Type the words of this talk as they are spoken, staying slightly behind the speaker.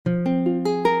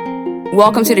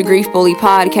Welcome to the Grief Bully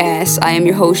Podcast. I am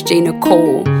your host, Jay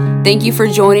Nicole. Thank you for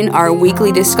joining our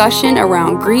weekly discussion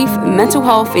around grief, mental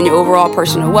health, and your overall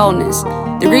personal wellness.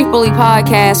 The Grief Bully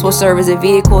Podcast will serve as a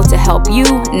vehicle to help you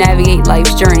navigate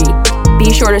life's journey.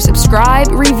 Be sure to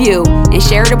subscribe, review, and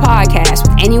share the podcast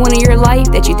with anyone in your life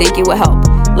that you think it will help.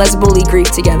 Let's bully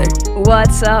grief together.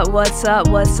 What's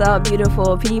up,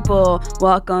 beautiful people?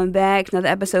 Welcome back to another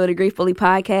episode of the Grief Bully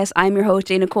Podcast. I'm your host,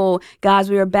 Jay Nicole. Guys,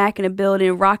 we are back in the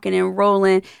building, rocking and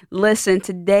rolling. Listen,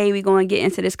 today we're going to get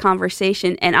into this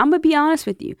conversation, and I'm going to be honest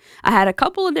with you. I had a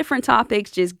couple of different topics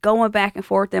just going back and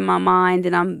forth in my mind,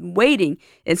 and I'm waiting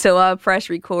until I press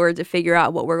record to figure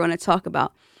out what we're going to talk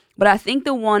about. But I think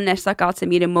the one that stuck out to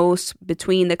me the most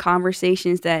between the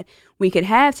conversations that we could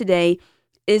have today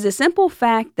is the simple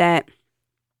fact that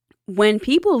when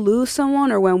people lose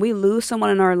someone or when we lose someone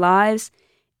in our lives,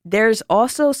 there's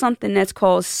also something that's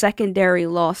called secondary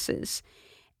losses.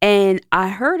 And I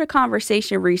heard a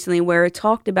conversation recently where it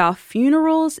talked about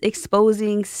funerals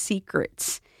exposing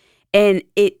secrets. And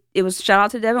it was shout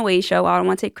out to Devin Wade show. I don't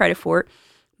want to take credit for it,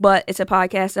 but it's a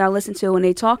podcast that I listened to, and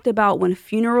they talked about when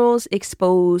funerals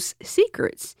expose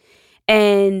secrets.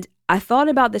 And I thought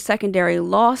about the secondary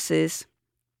losses,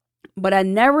 but I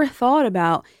never thought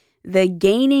about the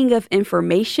gaining of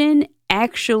information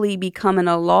actually becoming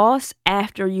a loss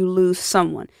after you lose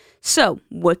someone. So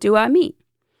what do I mean?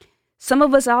 Some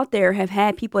of us out there have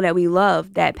had people that we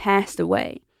love that passed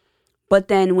away, but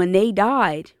then when they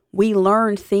died, we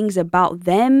learned things about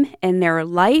them and their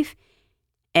life,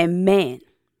 and man,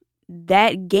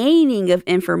 that gaining of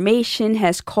information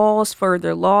has caused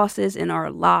further losses in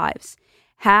our lives.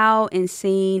 How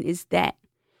insane is that?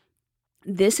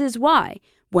 This is why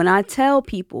when I tell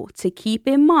people to keep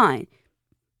in mind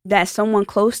that someone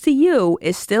close to you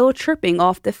is still tripping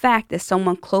off the fact that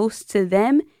someone close to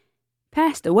them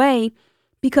passed away,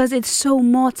 because it's so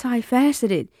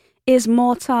multifaceted, it's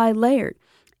multi-layered.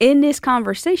 In this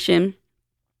conversation,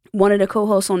 one of the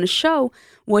co-hosts on the show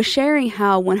was sharing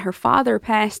how when her father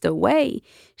passed away,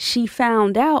 she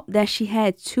found out that she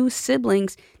had two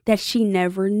siblings that she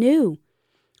never knew.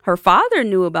 Her father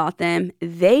knew about them,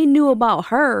 they knew about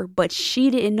her, but she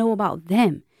didn't know about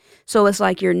them. So it's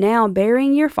like you're now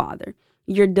burying your father,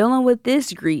 you're dealing with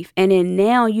this grief, and then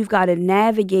now you've got to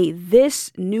navigate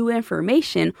this new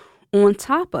information on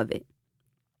top of it.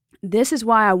 This is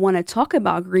why I want to talk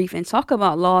about grief and talk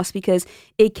about loss, because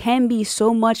it can be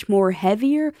so much more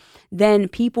heavier than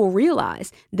people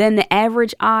realize, than the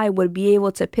average eye would be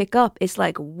able to pick up. It's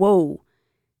like, whoa.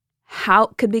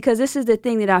 Because this is the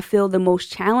thing that I feel the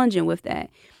most challenging with that,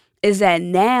 is that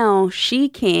now she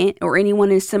can't, or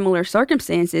anyone in similar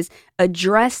circumstances,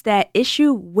 address that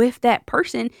issue with that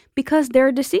person because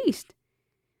they're deceased.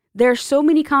 There's so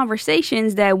many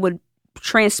conversations that would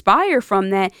transpire from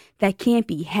that can't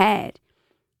be had.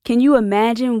 Can you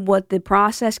imagine what the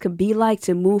process could be like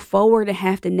to move forward and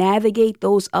have to navigate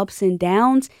those ups and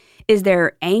downs? Is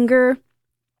there anger?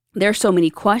 There's so many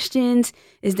questions.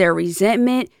 Is there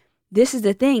resentment? This is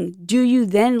the thing. Do you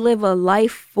then live a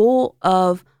life full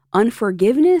of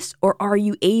unforgiveness, or are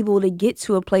you able to get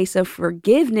to a place of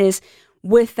forgiveness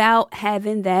without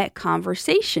having that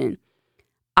conversation?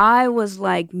 I was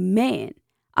like, man,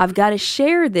 I've got to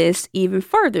share this even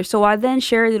further. So I then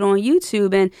shared it on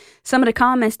YouTube, and some of the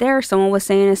comments there, someone was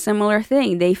saying a similar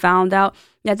thing. They found out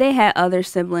that they had other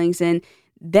siblings. And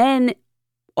then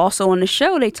also on the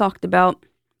show, they talked about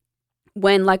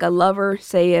when like a lover,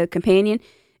 say a companion,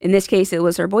 in this case, it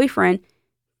was her boyfriend,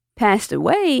 passed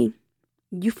away,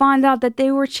 you find out that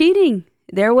they were cheating.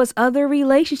 There was other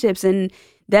relationships. And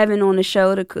Devin on the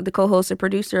show, the co-host and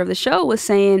producer of the show, was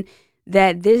saying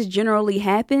that this generally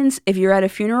happens if you're at a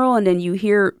funeral and then you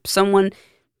hear someone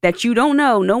that you don't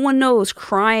know, no one knows,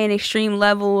 crying extreme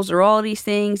levels or all these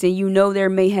things, and you know there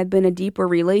may have been a deeper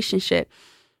relationship.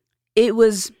 It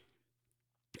was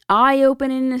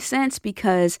eye-opening in a sense,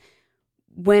 because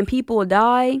when people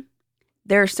die,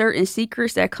 there are certain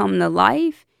secrets that come to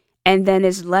life, and then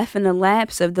it's left in the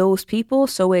laps of those people,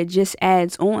 so it just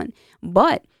adds on.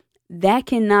 But that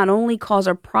can not only cause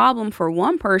a problem for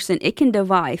one person, it can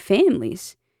divide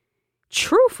families.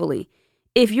 Truthfully,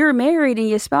 if you're married and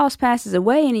your spouse passes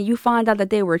away and you find out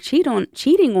that they were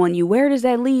cheating on you, where does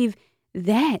that leave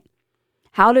that?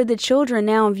 How do the children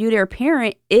now view their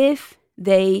parent if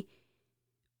they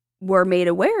were made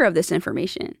aware of this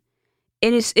information?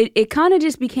 It kind of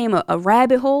just became a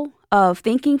rabbit hole of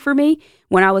thinking for me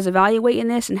when I was evaluating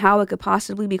this and how it could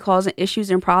possibly be causing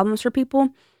issues and problems for people.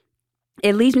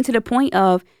 It leads me to the point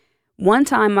of one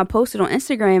time I posted on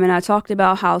Instagram and I talked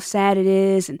about how sad it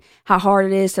is and how hard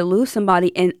it is to lose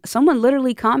somebody. And someone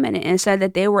literally commented and said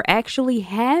that they were actually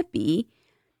happy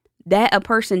that a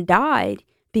person died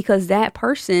because that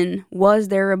person was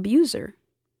their abuser.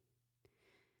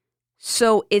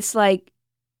 So it's like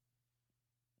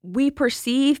we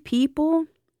perceive people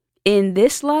in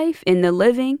this life, in the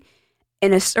living,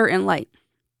 in a certain light.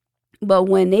 But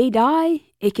when they die,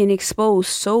 it can expose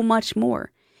so much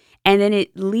more. And then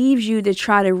it leaves you to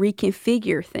try to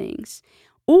reconfigure things.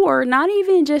 Or not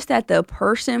even just that the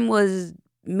person was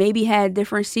maybe had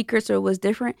different secrets or was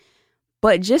different,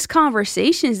 but just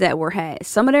conversations that were had,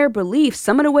 some of their beliefs,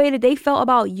 some of the way that they felt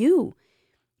about you.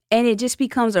 And it just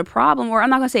becomes a problem, or I'm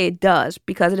not going to say it does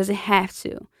because it doesn't have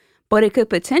to, but it could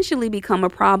potentially become a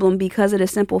problem because of the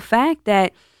simple fact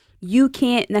that you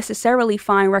can't necessarily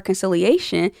find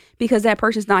reconciliation because that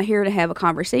person's not here to have a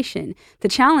conversation, to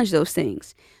challenge those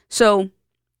things. So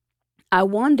I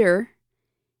wonder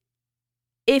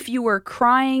if you were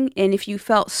crying and if you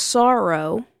felt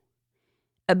sorrow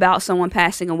about someone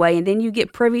passing away and then you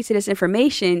get privy to this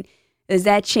information, does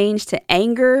that change to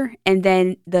anger? And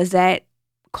then does that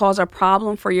cause a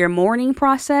problem for your mourning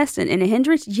process and a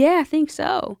hindrance? Yeah, I think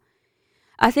so.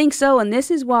 I think so. And this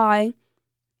is why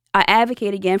I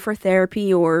advocate again for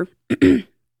therapy or,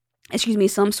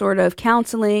 some sort of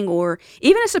counseling or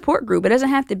even a support group. It doesn't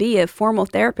have to be a formal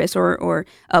therapist or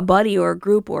a buddy or a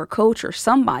group or a coach or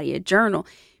somebody, a journal.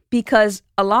 Because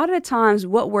a lot of the times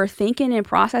what we're thinking and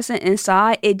processing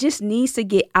inside, it just needs to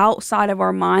get outside of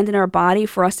our mind and our body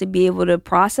for us to be able to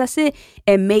process it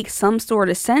and make some sort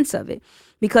of sense of it.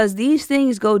 Because these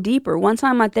things go deeper. One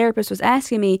time my therapist was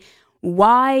asking me,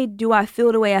 why do I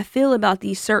feel the way I feel about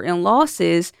these certain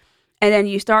losses? And then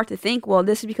you start to think, well,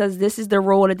 this is because this is the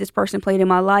role that this person played in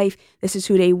my life. This is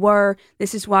who they were.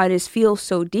 This is why this feels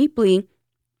so deeply.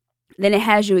 Then it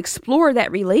has you explore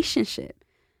that relationship.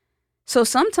 So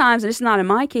sometimes, and it's not in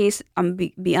my case, I'm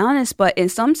be honest, but in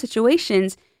some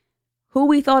situations, who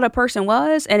we thought a person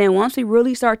was, and then once we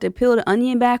really start to peel the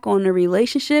onion back on the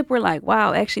relationship, we're like,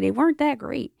 wow, actually, they weren't that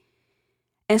great.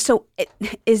 And so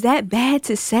is that bad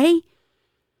to say?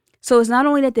 So it's not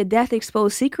only that the death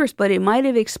exposed secrets, but it might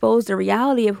have exposed the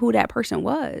reality of who that person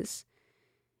was.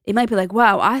 It might be like,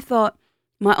 wow, I thought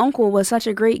my uncle was such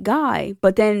a great guy,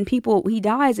 but then he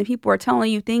dies and people are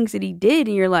telling you things that he did,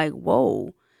 and you're like,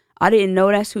 whoa, I didn't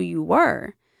know that's who you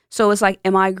were. So it's like,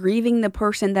 am I grieving the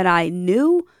person that I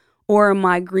knew, or am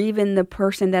I grieving the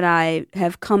person that I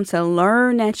have come to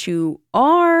learn that you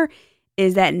are?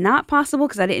 Is that not possible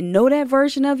because I didn't know that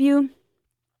version of you?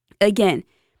 Again,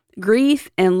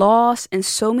 grief and loss and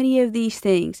so many of these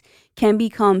things can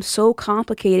become so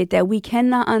complicated that we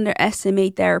cannot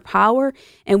underestimate their power,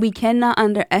 and we cannot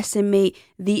underestimate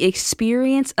the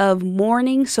experience of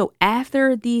mourning. So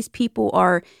after these people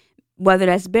are, whether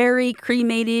that's buried,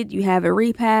 cremated, you have a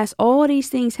repast, all these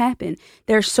things happen.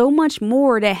 There's so much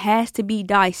more that has to be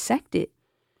dissected.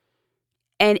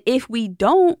 And if we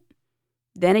don't,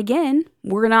 then again,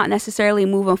 we're not necessarily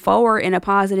moving forward in a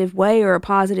positive way or a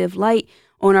positive light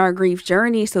on our grief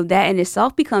journey. So that in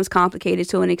itself becomes complicated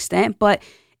to an extent, but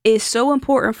it's so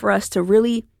important for us to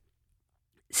really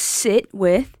sit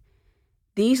with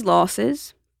these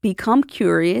losses, become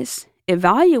curious,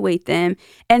 evaluate them,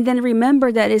 and then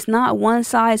remember that it's not one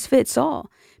size fits all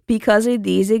because of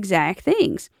these exact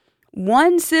things.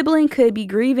 One sibling could be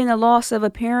grieving the loss of a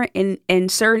parent in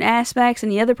certain aspects,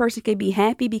 and the other person could be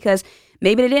happy because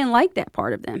maybe they didn't like that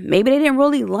part of them. Maybe they didn't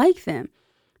really like them.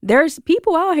 There's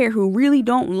people out here who really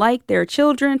don't like their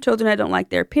children that don't like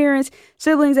their parents,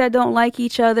 siblings that don't like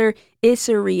each other. It's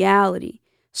a reality.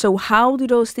 So how do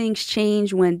those things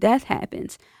change when death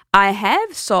happens? I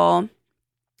heard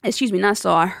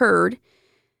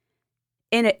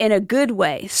in a good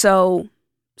way. So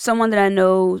someone that I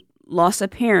know lost a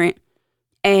parent,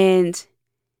 and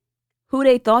who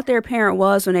they thought their parent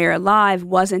was when they were alive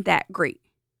wasn't that great.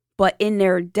 But in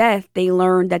their death, they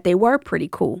learned that they were pretty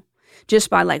cool. Just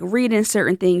by like reading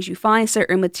certain things, you find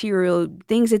certain material,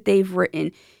 things that they've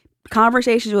written,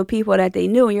 conversations with people that they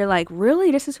knew, and you're like,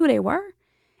 really? This is who they were?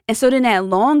 And so then that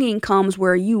longing comes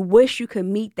where you wish you could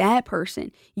meet that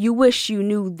person. You wish you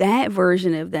knew that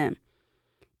version of them.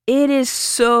 It is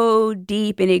so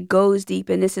deep and it goes deep.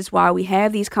 And this is why we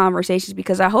have these conversations,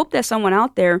 because I hope that someone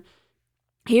out there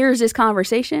hears this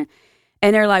conversation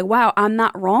and they're like, wow, I'm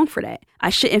not wrong for that. I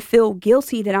shouldn't feel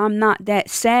guilty that I'm not that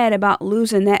sad about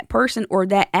losing that person or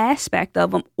that aspect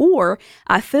of them. Or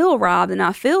I feel robbed and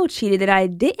I feel cheated that I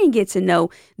didn't get to know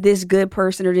this good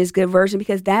person or this good version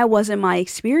because that wasn't my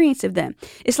experience of them.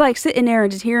 It's like sitting there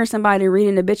and just hearing somebody read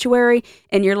an obituary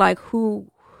and you're like, who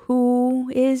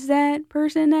is that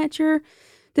person that you're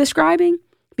describing?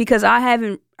 Because I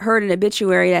haven't heard an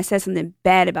obituary that says something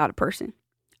bad about a person.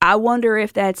 I wonder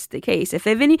if that's the case.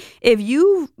 If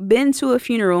you've been to a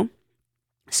funeral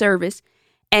service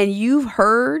and you've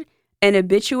heard an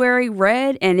obituary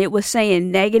read and it was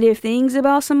saying negative things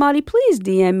about somebody, please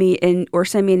DM me or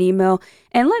send me an email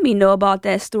and let me know about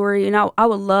that story. And I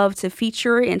would love to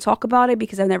feature it and talk about it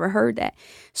because I've never heard that.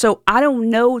 So I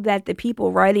don't know that the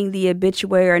people writing the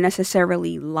obituary are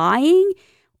necessarily lying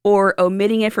or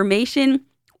omitting information,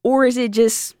 or is it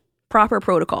just proper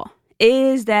protocol?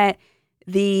 Is that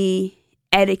the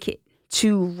etiquette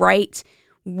to write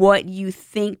what you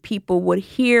think people would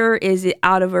hear? Is it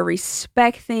out of a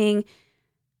respect thing?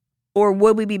 Or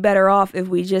would we be better off if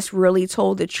we just really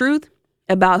told the truth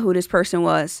about who this person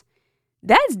was?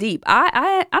 That's deep.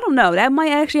 I don't know. That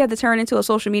might actually have to turn into a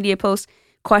social media post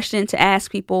question to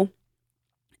ask people.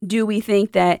 Do we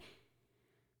think that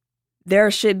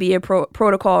there should be a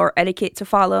protocol or etiquette to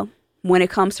follow when it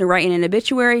comes to writing an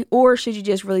obituary? Or should you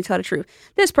just really tell the truth?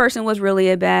 This person was really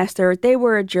a bastard. They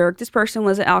were a jerk. This person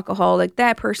was an alcoholic.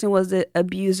 That person was the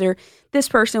abuser. This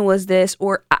person was this.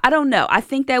 Or I don't know. I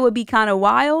think that would be kind of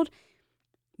wild.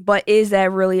 But is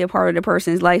that really a part of the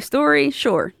person's life story?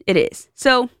 Sure, it is.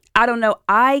 So I don't know.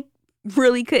 I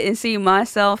really couldn't see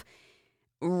myself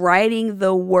writing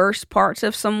the worst parts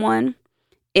of someone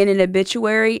in an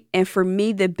obituary. And for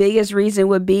me, the biggest reason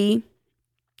would be,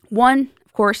 one,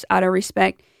 of course, out of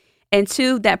respect. And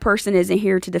two, that person isn't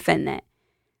here to defend that.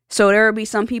 So there will be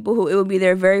some people who it will be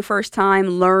their very first time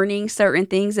learning certain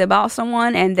things about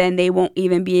someone, and then they won't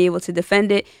even be able to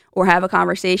defend it or have a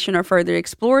conversation or further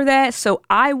explore that. So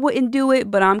I wouldn't do it,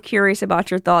 but I'm curious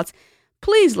about your thoughts.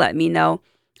 Please let me know.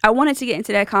 I wanted to get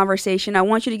into that conversation. I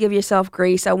want you to give yourself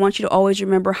grace. I want you to always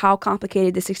remember how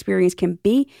complicated this experience can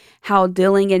be, how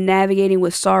dealing and navigating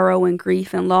with sorrow and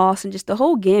grief and loss and just the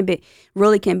whole gambit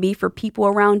really can be for people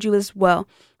around you as well.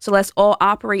 So let's all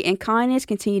operate in kindness,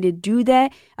 continue to do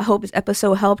that. I hope this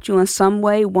episode helped you in some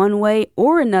way, one way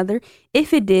or another.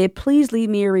 If it did, please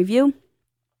leave me a review.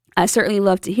 I certainly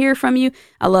love to hear from you.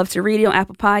 I love to read it on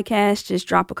Apple Podcasts. Just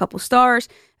drop a couple stars,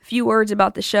 a few words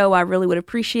about the show. I really would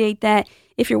appreciate that.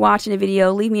 If you're watching the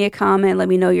video, leave me a comment. Let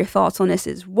me know your thoughts on this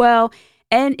as well.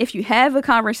 And if you have a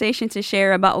conversation to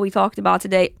share about what we talked about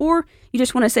today, or you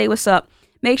just want to say what's up,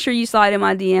 make sure you slide in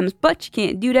my DMs. But you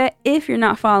can't do that if you're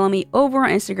not following me over on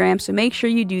Instagram. So make sure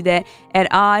you do that at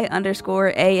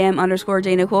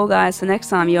I_am_J Nicole, guys. So next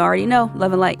time, you already know.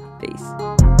 Love and light. Peace.